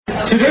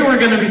Today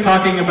we're going to be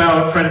talking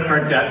about credit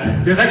card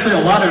debt. There's actually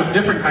a lot of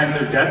different kinds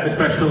of debt,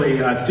 especially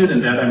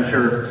student debt. I'm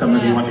sure some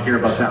of you want to hear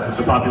about that. It's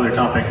a popular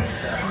topic.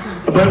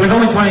 But with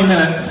only 20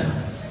 minutes,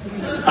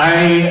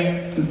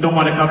 I don't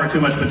want to cover too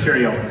much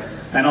material.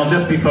 And I'll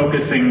just be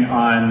focusing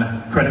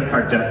on credit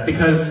card debt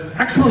because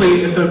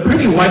actually it's a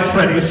pretty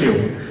widespread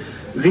issue.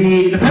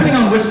 Depending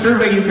on which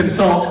survey you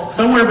consult,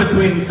 somewhere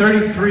between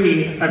 37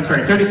 and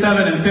 55%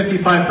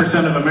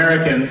 of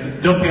Americans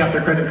don't pay off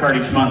their credit card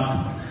each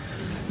month.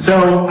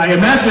 So I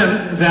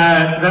imagine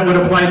that would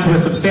apply to a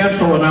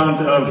substantial amount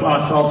of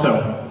us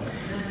also.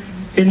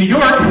 In New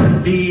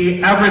York,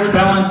 the average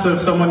balance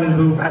of someone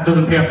who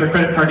doesn't pay off their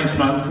credit card each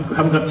month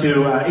comes up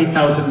to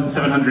 $8,700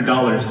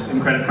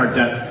 in credit card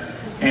debt.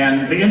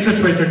 And the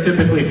interest rates are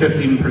typically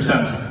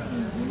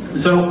 15%.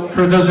 So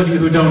for those of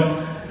you who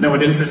don't know what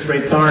interest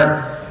rates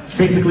are,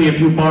 basically if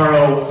you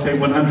borrow, say,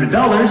 $100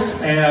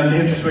 and the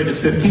interest rate is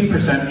 15%,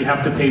 you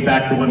have to pay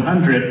back the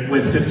 $100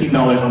 with $15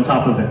 on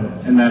top of it.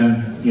 And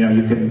then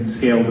you can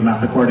scale the math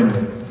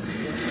accordingly.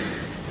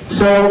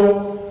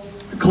 So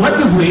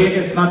collectively,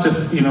 it's not just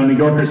New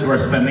Yorkers who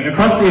are spending.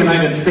 Across the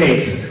United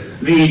States,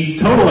 the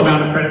total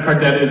amount of credit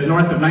card debt is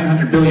north of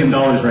 $900 billion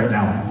right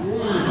now.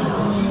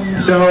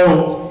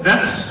 So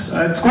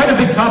it's quite a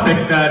big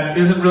topic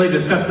that isn't really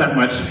discussed that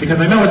much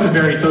because I know it's a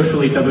very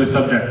socially taboo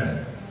subject.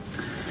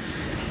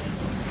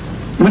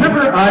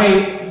 Whenever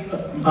I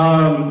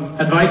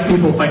advise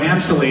people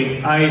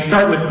financially, I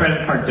start with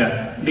credit card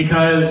debt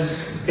because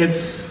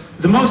it's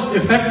the most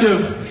effective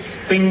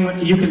thing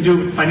you can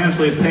do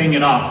financially is paying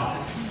it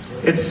off.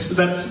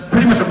 That's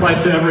pretty much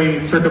applies to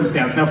every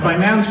circumstance. Now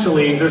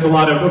financially, there's a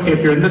lot of, okay,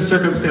 if you're in this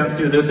circumstance,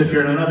 do this. If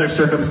you're in another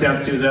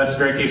circumstance, do this.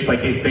 Very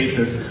case-by-case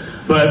basis.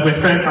 But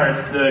with credit cards,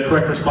 the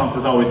correct response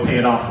is always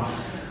pay it off.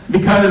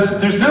 Because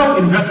there's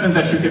no investment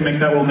that you can make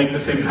that will make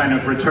the same kind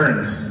of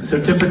returns. So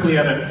typically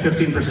at a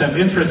 15%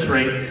 interest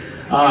rate,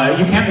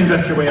 you can't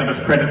invest your way out of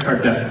credit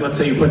card debt.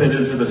 Let's say you put it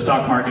into the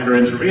stock market or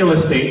into real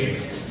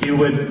estate, you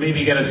would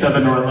maybe get a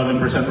 7 or 11%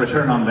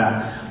 return on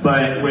that.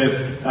 But with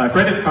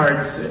credit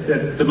cards,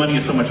 the money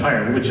is so much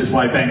higher, which is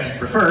why banks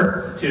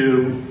prefer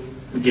to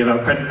give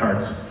out credit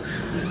cards.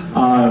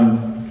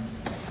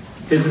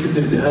 Do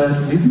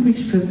you think we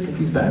should get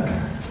these back?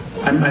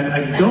 I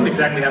don't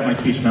exactly have my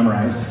speech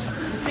memorized.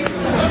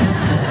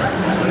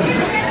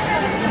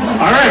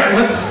 All right,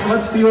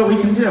 let's see what we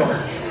can do.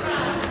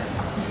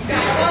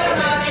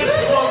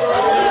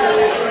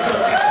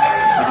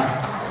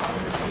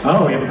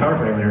 Oh, we have a power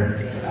failure.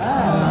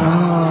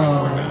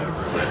 Oh.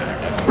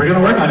 We're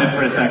going to work on it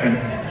for a second.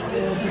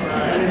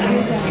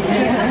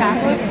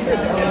 Tablet?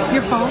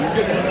 Your phone?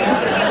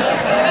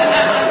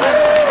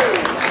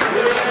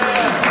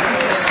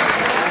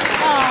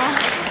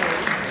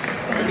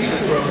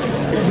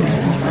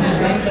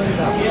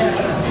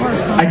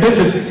 I could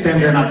just stand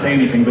here and not say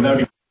anything, but that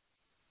would be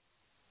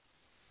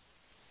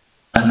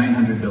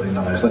 $900 billion.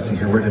 Let's see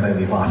here. Where did I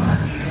leave off?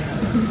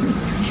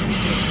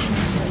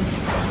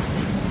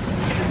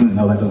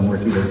 No, that doesn't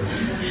work either.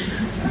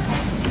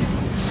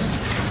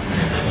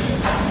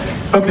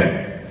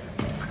 Okay.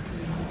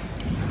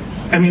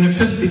 I mean, it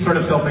should be sort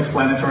of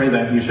self-explanatory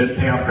that you should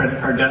pay off credit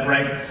card debt,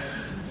 right?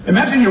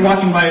 Imagine you're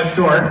walking by a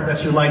store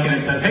that you like and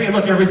it says, hey,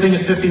 look, everything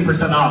is 15%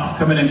 off.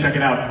 Come in and check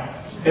it out.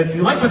 If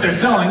you like what they're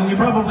selling, you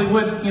probably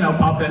would,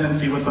 pop in and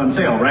see what's on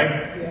sale,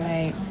 right?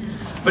 Right.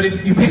 But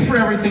if you pay for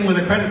everything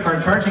with a credit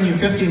card charging you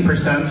 15%,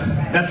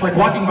 that's like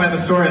walking by the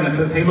store and it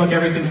says, hey, look,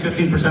 everything's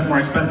 15% more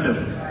expensive.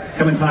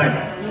 Come inside.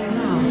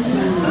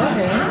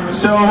 Okay.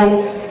 So,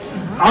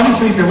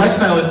 obviously, if your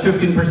lifestyle is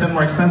 15%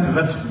 more expensive,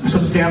 that's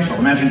substantial.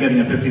 Imagine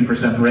getting a 15%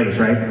 raise,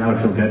 right? That would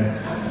feel good.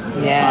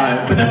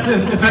 Yeah. But that's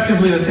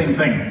effectively the same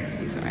thing.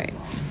 He's right.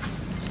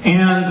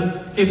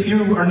 And if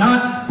you are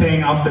not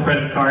paying off the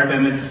credit card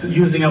and it's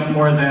using up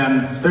more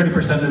than 30%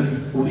 of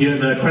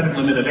the credit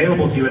limit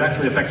available to you, it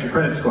actually affects your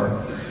credit score.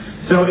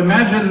 So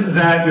imagine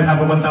that you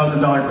have a $1,000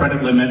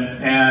 credit limit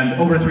and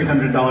over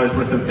 $300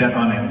 worth of debt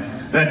on it.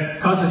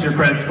 That causes your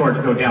credit score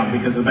to go down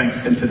because the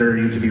banks consider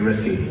you to be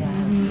risky.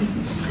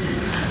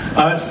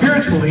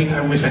 Spiritually,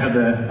 I wish I had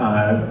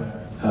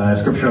the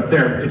scripture up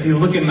there. If you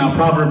look in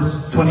Proverbs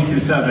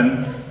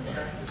 22:7,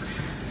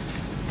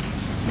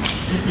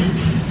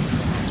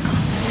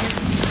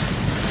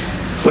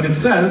 what it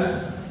says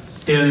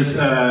is,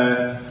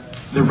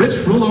 the rich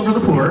rule over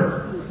the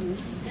poor,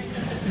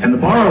 and the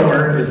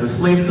borrower is the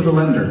slave to the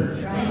lender.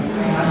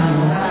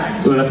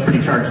 Ooh, that's pretty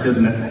charged,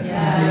 isn't it?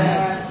 Yeah.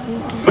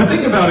 But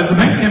think about it, the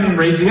bank can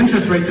raise the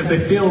interest rates if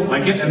they feel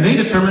like it, and they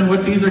determine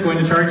what fees they're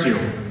going to charge you.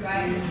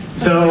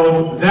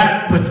 So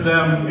that puts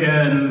them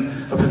in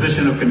a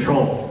position of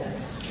control.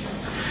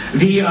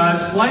 The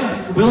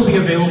slides will be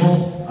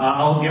available.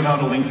 I'll give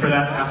out a link for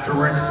that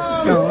afterwards.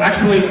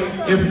 Actually,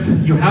 if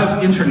you have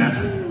internet,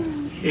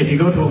 if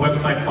you go to a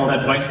website called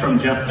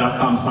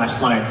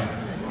advicefromjeff.com/slides,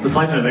 the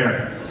slides are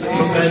there.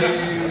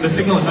 The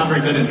signal is not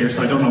very good in here,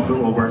 so I don't know if it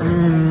will work.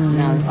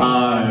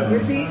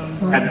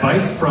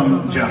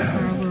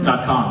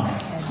 Advicefromjeff.com.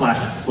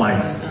 /slides.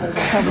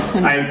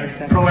 I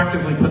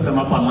proactively put them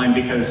up online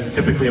because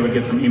typically I would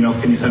get some emails,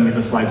 can you send me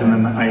the slides, and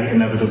then I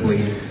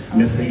inevitably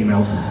miss the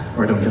emails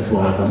or don't get to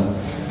all of them.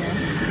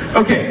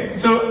 Okay,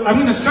 so I'm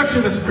going to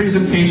structure this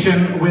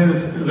presentation with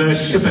the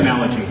ship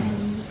analogy.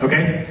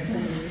 Okay?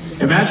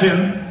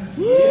 Imagine...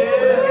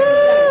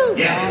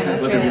 Yeah,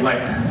 look at the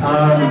light.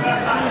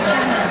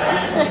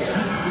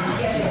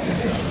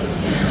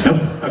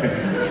 Nope, okay.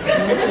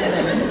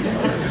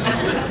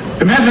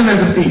 Imagine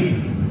there's a sea,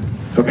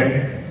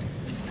 okay?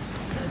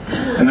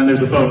 And then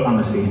there's a boat on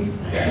the sea.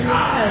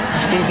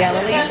 Sea of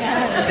Galilee?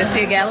 The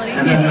Sea of Galilee?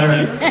 And then there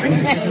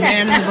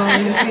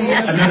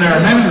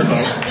are men in the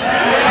boat.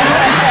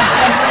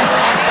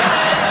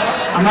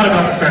 I'm not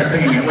about to start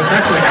singing it. What's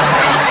actually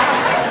happening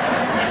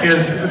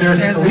is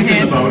there's a leak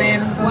in the boat,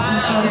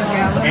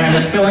 and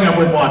it's filling up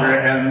with water,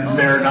 and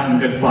they're not in a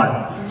good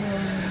spot.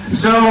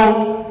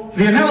 So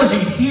the analogy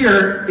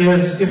here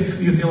is if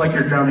you feel like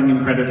you're drowning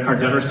in credit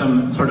card debt or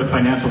some sort of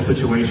financial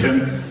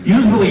situation,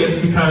 usually it's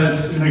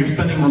because you're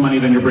spending more money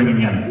than you're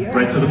bringing in,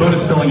 right? So the boat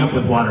is filling up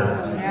with water.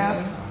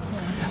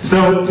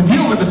 So to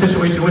deal with the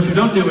situation, what you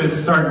don't do is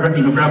start,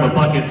 grab a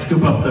bucket,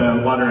 scoop up the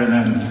water, and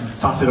then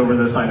toss it over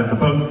the side of the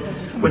boat.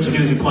 What you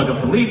do is you plug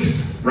up the leaks,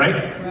 right?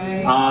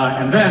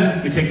 And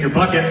then you take your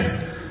bucket,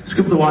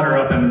 scoop the water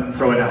up, and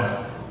throw it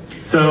out.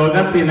 So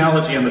that's the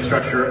analogy and the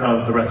structure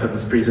of the rest of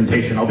this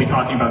presentation. I'll be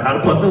talking about how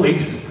to plug the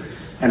leaks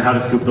and how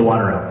to scoop the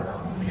water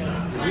out.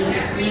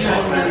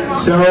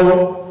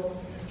 So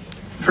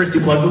first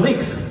you plug the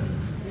leaks.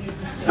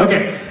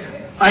 Okay.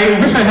 I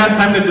wish I had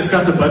time to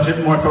discuss a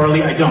budget more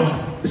thoroughly. I don't.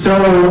 So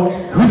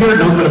who here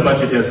knows what a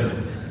budget is?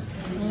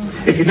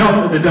 If you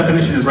don't, the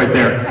definition is right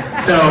there.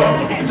 So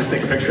you can just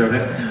take a picture of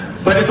it.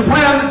 But it's a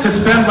plan to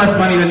spend less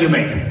money than you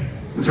make.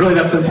 It's really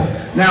that simple.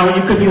 Now,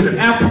 you could use an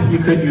app, you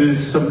could use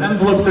some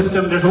envelope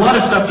system. There's a lot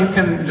of stuff you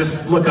can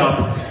just look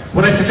up.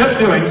 What I suggest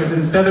doing is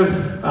instead of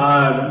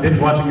binge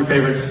watching your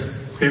favorite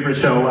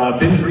show,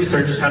 binge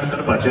research how to set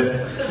a budget,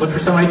 look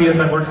for some ideas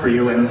that work for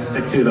you and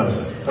stick to those.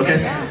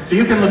 Okay? So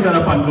you can look that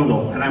up on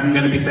Google, and I'm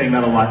going to be saying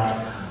that a lot.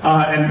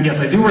 And yes,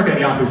 I do work at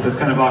Yahoo, so it's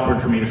kind of awkward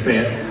for me to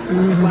say it.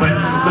 But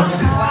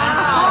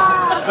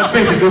let's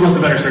face it, Google's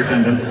a better search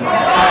engine.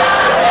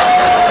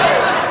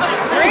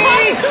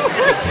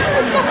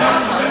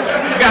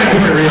 Gotta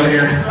keep it real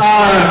here.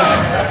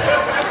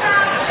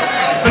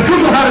 But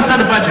Google how to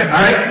set a budget,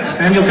 all right?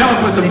 And you'll come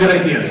up with some good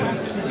ideas.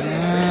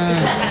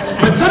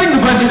 But setting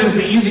the budget is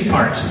the easy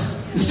part.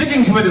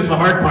 Sticking to it is the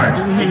hard part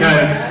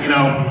because,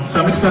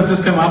 some expenses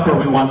come up or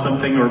we want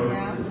something or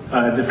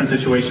different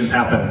situations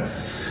happen.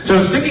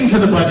 So sticking to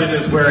the budget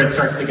is where it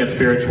starts to get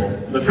spiritual.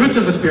 The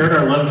fruits of the Spirit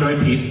are love, joy,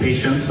 peace,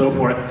 patience, so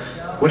forth.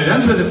 What it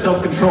ends with is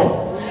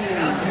self-control.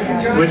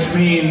 Which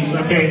means,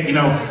 okay,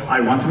 I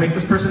want to make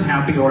this person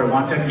happy, or I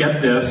want to get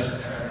this,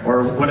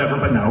 or whatever,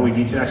 but no, we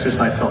need to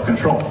exercise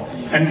self-control.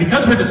 And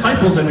because we're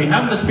disciples and we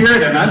have the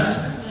Spirit in us,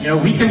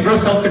 we can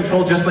grow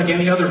self-control just like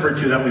any other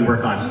virtue that we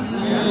work on.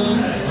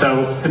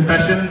 So,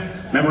 confession,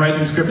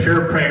 memorizing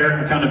scripture,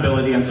 prayer,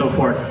 accountability, and so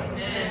forth.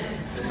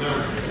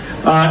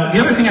 The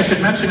other thing I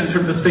should mention in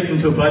terms of sticking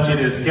to a budget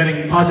is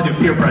getting positive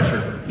peer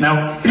pressure.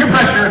 Now, peer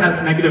pressure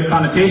has negative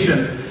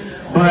connotations,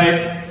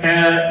 but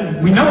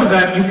we know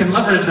that you can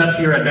leverage that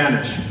to your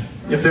advantage.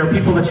 If there are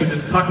people that you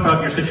just talk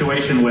about your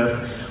situation with,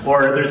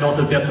 or there's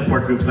also debt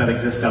support groups that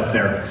exist out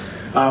there.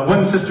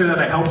 One sister that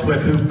I helped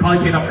with who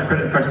probably paid off her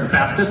credit cards the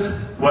fastest,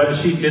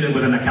 she did it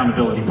with an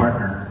accountability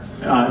partner.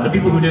 The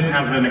people who didn't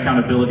have an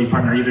accountability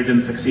partner either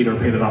didn't succeed or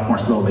paid it off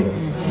more slowly.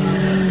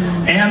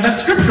 And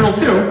that's scriptural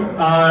too.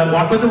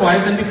 Walk with the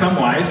wise and become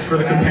wise,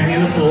 for the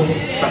companion of fools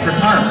suffers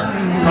harm.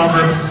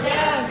 Proverbs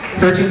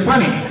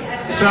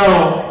 13:20.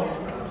 So,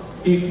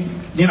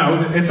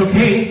 it's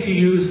okay to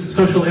use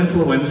social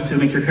influence to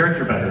make your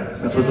character better.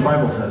 That's what the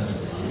Bible says.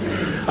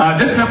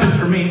 This happened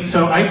for me,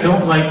 so I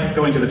don't like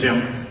going to the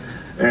gym.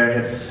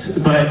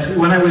 But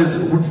when I was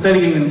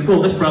studying in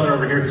school, this brother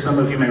over here, who some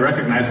of you may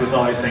recognize, was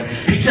always saying,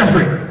 "Hey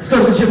Jeffrey, let's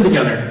go to the gym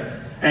together."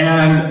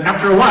 And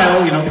after a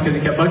while, because he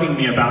kept bugging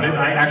me about it,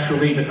 I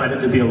actually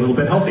decided to be a little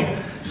bit healthy.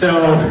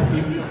 So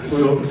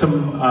you'll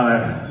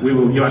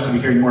actually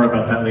be hearing more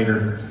about that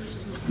later.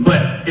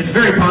 But it's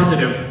very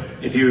positive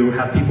if you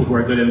have people who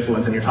are good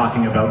influence and you're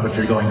talking about what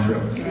you're going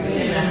through.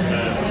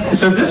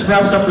 So this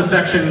wraps up the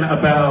section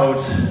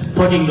about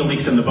plugging the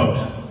leaks in the boat.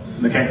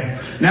 Okay.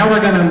 Now we're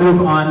going to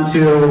move on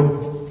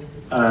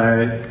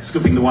to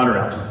scooping the water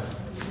out.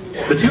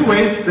 The two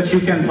ways that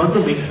you can plug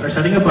the leaks are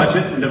setting a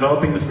budget and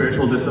developing the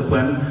spiritual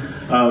discipline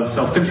of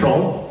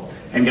self-control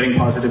and getting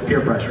positive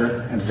peer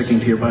pressure and sticking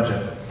to your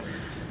budget.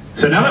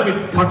 So now that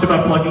we've talked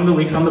about plugging the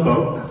leaks on the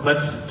boat,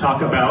 let's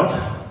talk about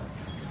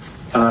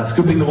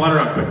scooping the water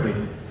out quickly.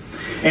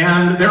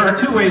 And there are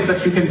two ways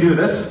that you can do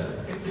this.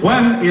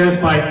 One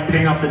is by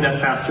paying off the debt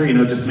faster,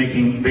 just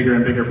making bigger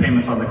and bigger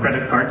payments on the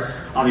credit card.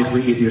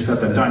 Obviously easier said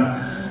than done.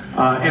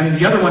 And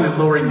the other one is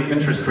lowering the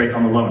interest rate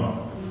on the loan.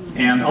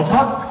 And I'll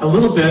talk a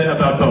little bit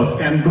about both.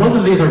 And both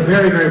of these are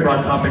very, very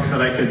broad topics that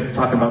I could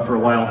talk about for a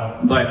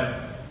while. But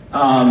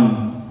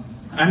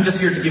I'm just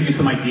here to give you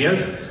some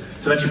ideas.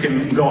 so that you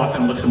can go off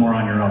and look some more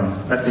on your own.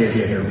 That's the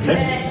idea here,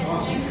 okay?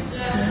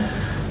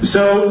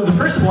 So the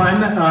first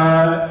one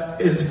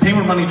is pay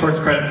more money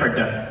towards credit card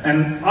debt.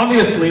 And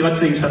obviously,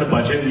 let's say you set a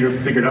budget and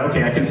you've figured out,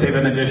 okay, I can save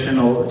an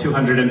additional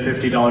 $250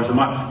 a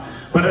month.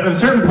 But at a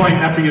certain point,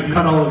 after you've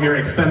cut all of your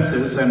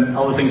expenses and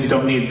all the things you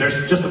don't need, there's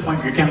just a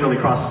point where you can't really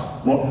cross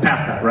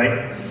past that,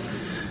 right?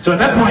 So at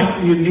that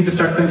point, you need to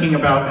start thinking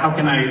about how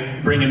can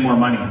I bring in more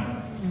money.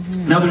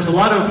 Now, there's a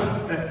lot of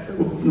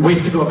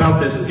ways to go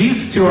about this.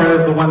 These two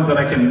are the ones that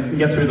I can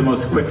get through the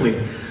most quickly.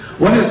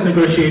 One is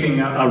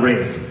negotiating a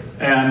raise.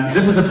 And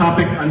this is a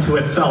topic unto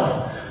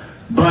itself.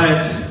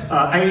 But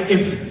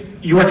if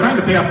you are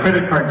trying to pay off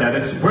credit card debt,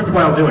 it's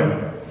worthwhile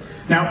doing.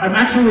 Now, I'm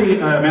actually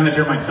a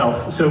manager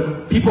myself,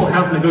 so people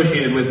have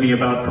negotiated with me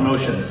about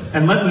promotions.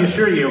 And let me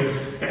assure you,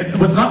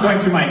 what's not going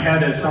through my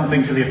head is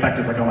something to the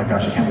effect of like, oh my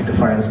gosh, I can't wait to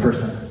fire this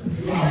person.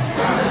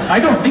 I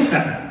don't think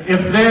that.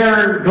 If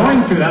they're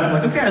going through that, I'm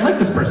like, okay, I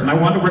like this person. I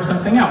want to work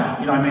something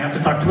out. I may have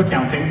to talk to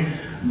accounting,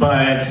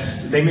 but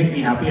they make me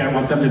happy. I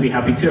want them to be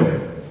happy too.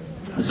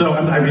 So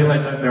I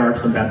realize that there are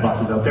some bad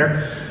bosses out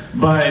there,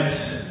 but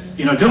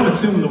don't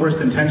assume the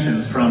worst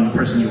intentions from the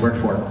person you work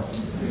for.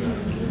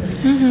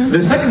 The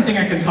second thing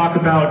I can talk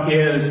about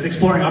is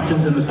exploring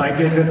options in the side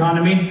gig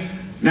economy.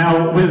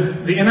 Now,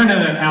 with the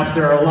internet and apps,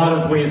 there are a lot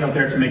of ways out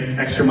there to make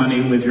extra money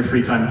with your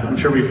free time. I'm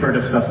sure we've heard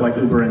of stuff like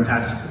Uber and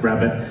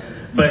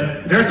TaskRabbit.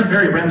 But there are some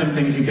very random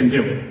things you can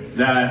do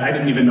that I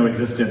didn't even know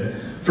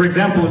existed. For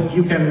example,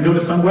 you can go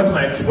to some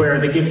websites where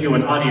they give you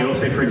an audio,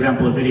 say for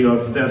example a video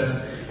of this,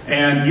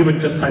 and you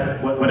would just type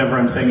whatever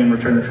I'm saying and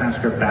return the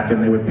transcript back, and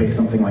they would pay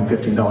something like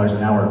 $15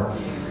 an hour.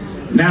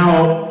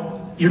 Now,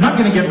 you're not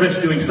going to get rich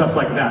doing stuff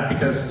like that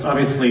because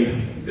obviously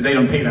they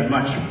don't pay that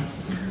much.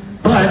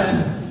 But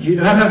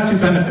that has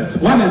two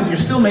benefits. One is you're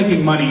still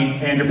making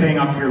money and you're paying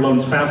off your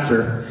loans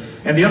faster.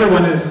 And the other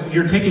one is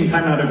you're taking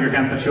time out of your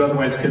hands that you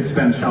otherwise could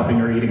spend shopping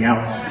or eating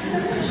out.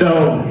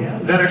 So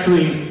that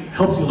actually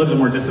helps you live a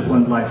more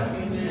disciplined life.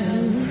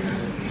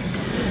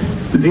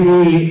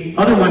 The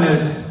other one is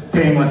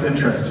paying less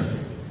interest.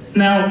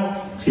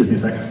 Now, excuse me a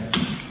second.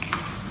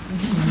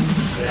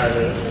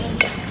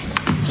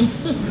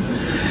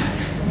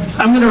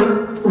 I'm going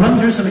to run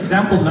through some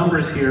example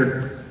numbers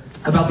here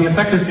about the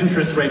effective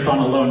interest rates on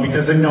a loan,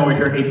 because I know we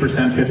hear 8%,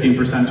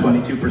 15%,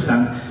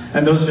 22%,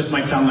 and those just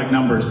might sound like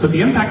numbers. But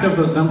the impact of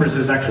those numbers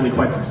is actually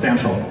quite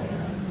substantial.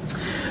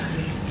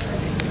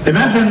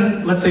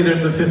 Imagine, let's say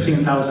there's a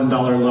 $15,000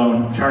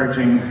 loan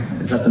charging,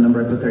 is that the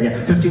number I put there?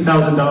 Yeah, $15,000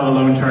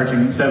 loan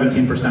charging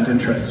 17%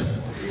 interest.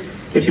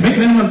 If you make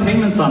minimum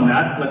payments on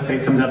that, let's say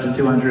it comes out to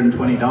 $220,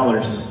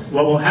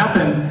 what will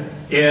happen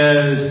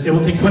is it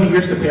will take 20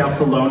 years to pay off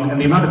the loan,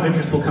 and the amount of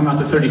interest will come out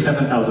to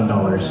 $37,000.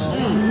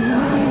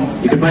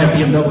 You could buy a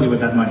BMW with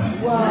that money.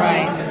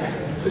 Right.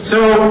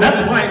 So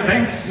that's why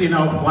banks,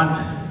 want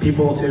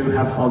people to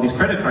have all these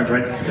credit cards,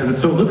 right? Because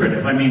it's so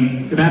lucrative. I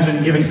mean, imagine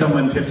giving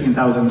someone $15,000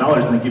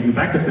 and they give you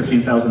back the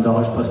 $15,000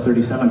 plus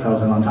 $37,000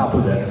 on top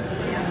of it.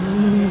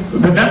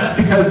 But that's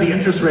because the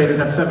interest rate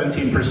is at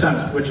 17%,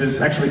 which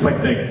is actually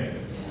quite big.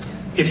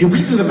 If you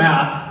redo the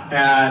math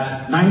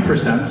at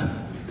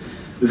 9%,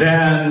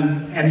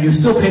 and you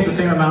still paid the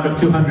same amount of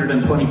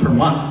 $220 per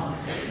month,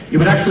 you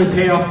would actually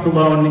pay off the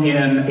loan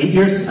in 8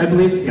 years, I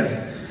believe. Yes.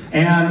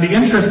 And the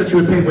interest that you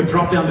would pay would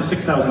drop down to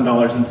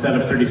 $6,000 instead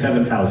of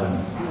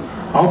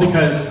 $37,000. All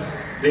because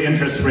the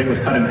interest rate was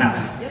cut in half.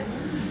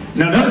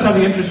 Now notice how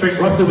the interest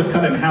rate roughly was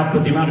cut in half,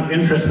 but the amount of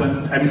interest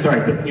went down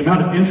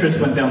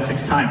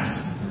 6 times.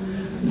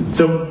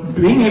 So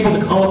being able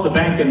to call up the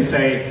bank and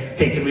say,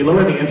 hey, can we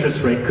lower the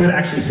interest rate, could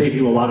actually save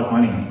you a lot of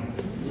money.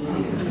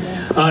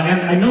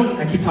 And I know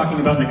I keep talking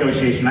about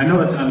negotiation. I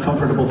know that's an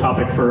uncomfortable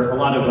topic for a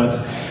lot of us,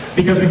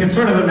 because we can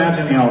sort of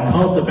imagine,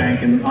 call up the bank,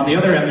 and on the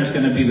other end there's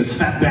going to be this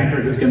fat banker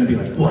who's going to be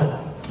like, what?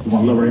 You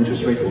want lower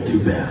interest rates? Well,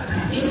 too bad.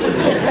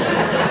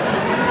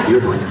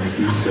 You're going to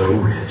make you so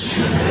rich.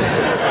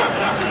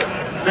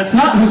 That's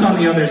not who's on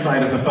the other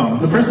side of the phone.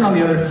 The person on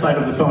the other side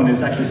of the phone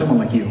is actually someone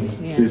like you,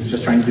 who's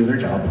just trying to do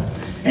their job.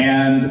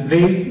 And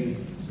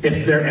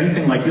if they're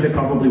anything like you, they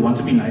probably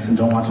want to be nice and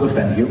don't want to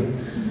offend you.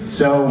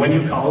 So when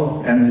you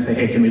call and you say,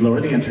 hey, can we lower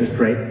the interest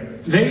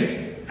rate?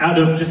 They, out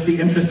of just the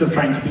interest of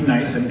trying to be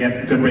nice and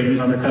get good ratings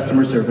on their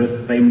customer service,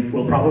 they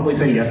will probably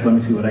say, yes, let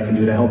me see what I can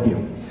do to help you.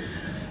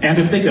 And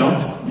if they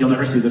don't, you'll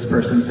never see this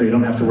person, so you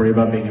don't have to worry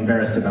about being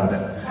embarrassed about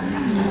it.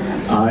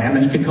 And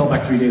then you can call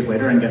back 3 days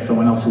later and get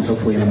someone else who's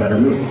hopefully in a better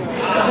mood.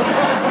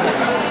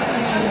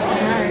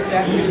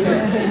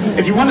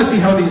 If you want to see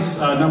how these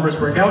numbers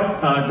work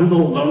out,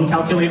 Google loan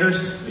calculators.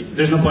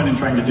 There's no point in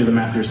trying to do the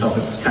math yourself.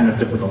 It's kind of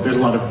difficult. There's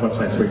a lot of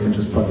websites where you can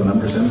just plug the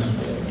numbers in.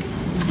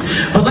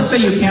 But let's say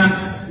you can't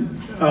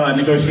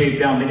negotiate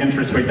down the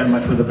interest rate that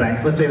much with the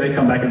bank. Let's say they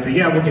come back and say,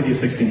 yeah, we'll give you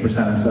 16%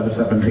 instead of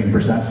 17%.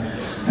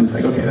 And it's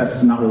like, okay, that's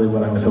not really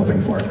what I was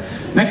hoping for.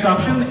 Next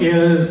option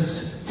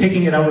is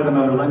taking it out with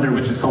another lender,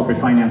 which is called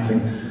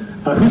refinancing.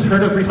 Who's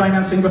heard of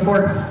refinancing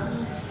before?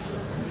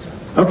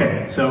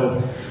 Okay,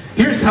 so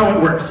here's how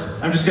it works.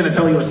 I'm just going to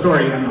tell you a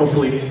story, and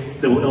hopefully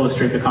it will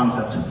illustrate the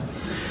concept.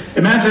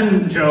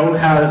 Imagine Joe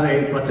has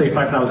a, let's say,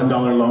 $5,000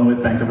 loan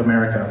with Bank of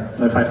America,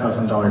 a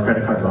 $5,000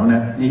 credit card loan,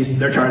 and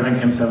they're charging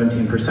him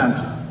 17%.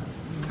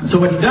 So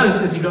what he does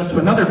is he goes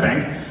to another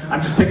bank.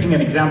 I'm just picking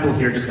an example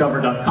here,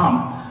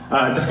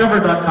 Discover.com.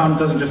 Discover.com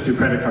doesn't just do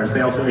credit cards,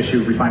 they also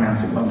issue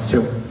refinancing loans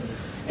too.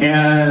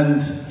 And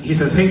he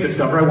says, hey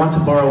Discover, I want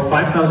to borrow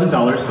 $5,000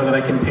 so that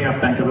I can pay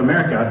off Bank of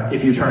America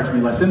if you charge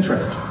me less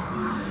interest.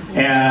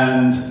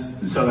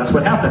 And so that's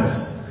what happens.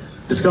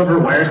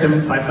 Discover wires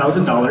him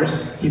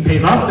 $5,000. He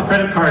pays off the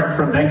credit card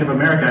from Bank of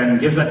America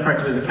and gives that card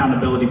to his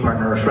accountability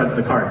partner or shreds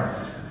the card.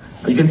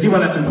 You can see why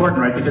that's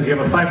important, right? Because you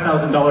have a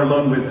 $5,000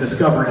 loan with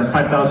Discover and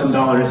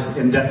 $5,000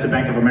 in debt to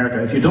Bank of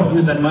America. If you don't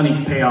use that money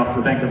to pay off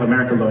the Bank of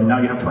America loan,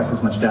 now you have twice as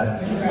much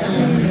debt.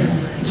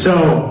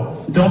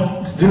 So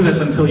don't do this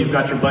until you've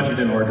got your budget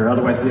in order,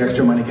 otherwise the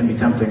extra money can be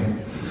tempting.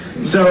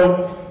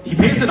 So he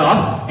pays it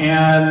off,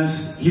 and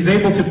he's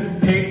able to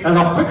pay it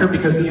off quicker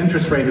because the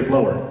interest rate is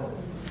lower.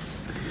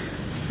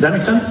 Does that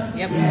make sense?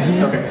 Yep.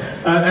 Okay.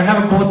 I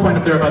have a bullet point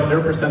up there about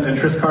 0%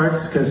 interest cards,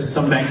 because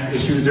some banks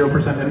issue 0%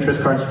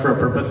 interest cards for a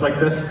purpose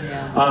like this.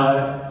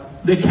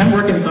 They can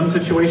work in some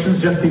situations.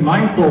 Just be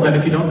mindful that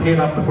if you don't pay it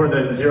off before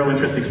the zero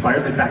interest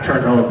expires, they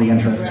backcharge all of the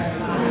interest.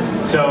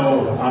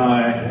 So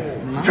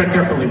tread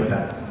carefully with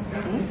that.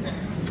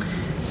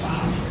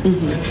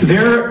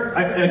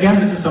 Again,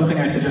 this is something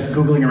I suggest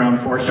Googling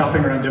around for,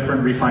 shopping around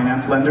different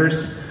refinance lenders.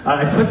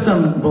 I put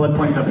some bullet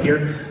points up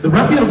here. The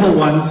reputable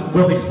ones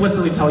will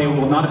explicitly tell you it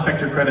will not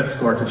affect your credit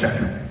score to check.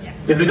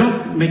 If they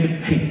don't make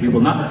it, hey, we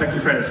will not affect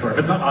your credit score.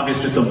 If it's not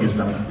obvious, just don't use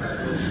them.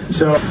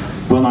 So,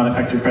 will not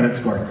affect your credit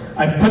score.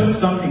 I've put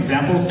some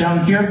examples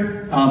down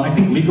here. I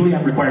think legally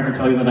I'm required to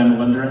tell you that I'm a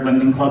lender at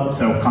Lending Club,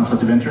 so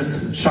conflict of interest.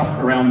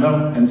 Shop around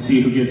though and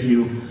see who gives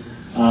you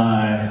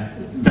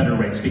better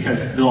rates,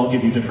 because they'll all give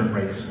you different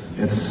rates.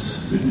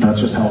 That's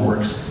just how it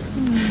works.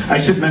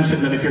 I should mention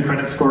that if your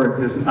credit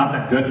score is not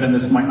that good, then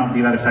this might not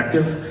be that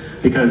effective,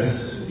 because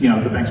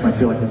the banks might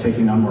feel like they're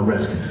taking on more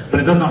risk.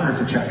 But it does not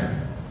hurt to check.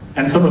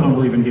 And some of them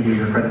will even give you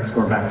your credit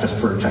score back just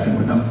for checking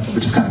with them,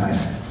 which is kind of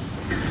nice.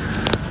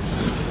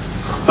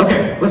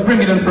 Okay, let's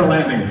bring it in for a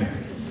landing.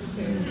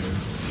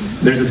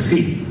 There's a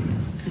sea.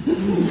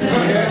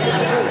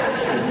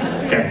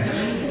 Okay.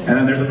 And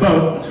then there's a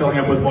boat that's filling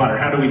up with water.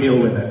 How do we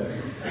deal with it?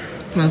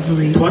 Plug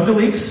the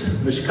leaks,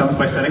 which comes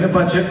by setting a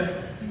budget,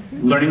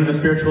 learning the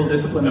spiritual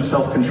discipline of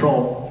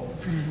self-control,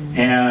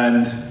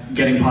 and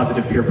getting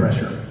positive peer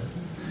pressure.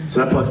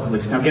 So that plugs the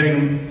leaks. Now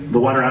getting the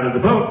water out of the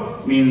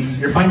boat means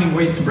you're finding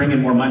ways to bring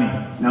in more money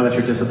now that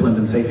you're disciplined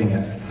in saving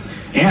it.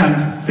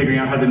 And figuring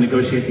out how to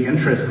negotiate the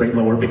interest rate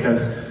lower, because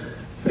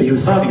you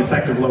saw the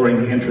effect of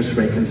lowering the interest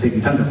rate can save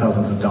you tens of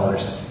thousands of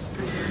dollars.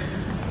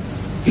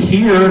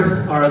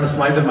 Here are the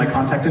slides of my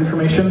contact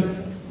information.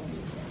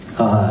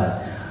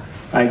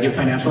 I give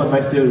financial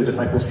advice to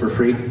disciples for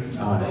free.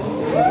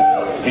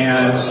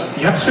 And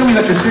you have to show me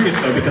that you're serious,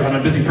 though, because I'm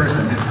a busy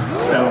person.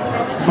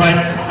 But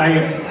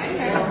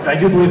I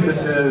do believe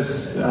this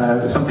is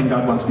something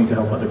God wants me to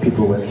help other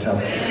people with, so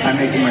I'm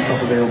making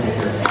myself available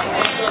here.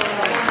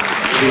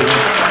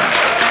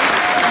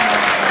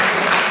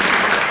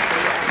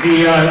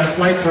 The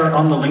slides are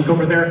on the link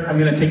over there. I'm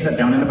going to take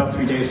that down in about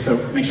 3 days, so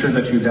make sure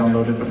that you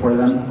download it before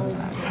then.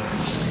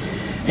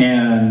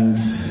 And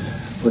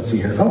let's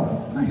see here.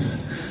 Oh, nice.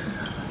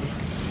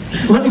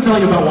 Let me tell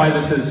you about why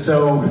this is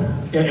so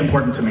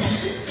important to me.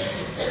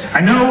 I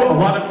know a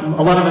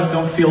lot of us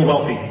don't feel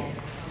wealthy.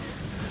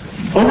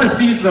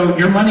 Overseas, though,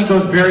 your money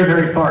goes very,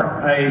 very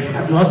far.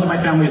 Most of my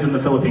family is in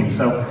the Philippines,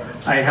 so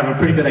I have a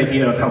pretty good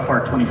idea of how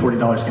far $20, $40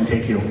 can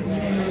take you.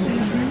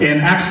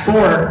 In Acts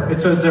 4,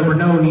 it says there were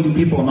no needy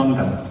people among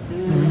them.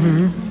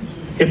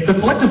 If the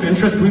collective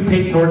interest we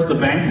paid towards the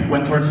bank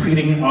went towards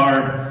feeding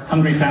our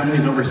hungry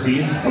families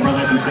overseas, our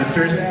brothers and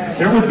sisters,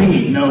 there would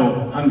be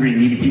no hungry,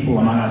 needy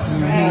people among us.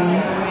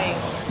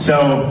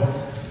 So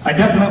I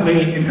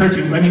definitely encourage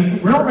you. I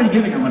mean, we're already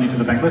giving our money to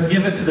the bank. Let's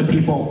give it to the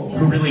people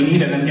who really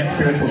need it and get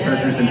spiritual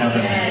treasures in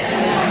heaven.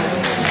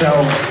 So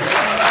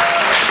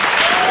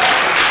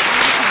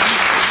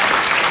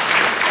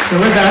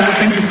with that,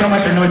 thank you so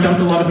much. I know I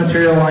dumped a lot of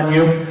material on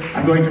you.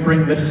 I'm going to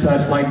bring this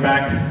slide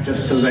back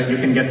just so that you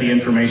can get the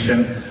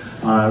information.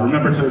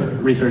 Remember to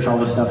research all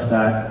the stuff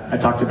that I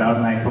talked about,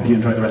 and I hope you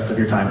enjoy the rest of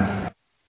your time.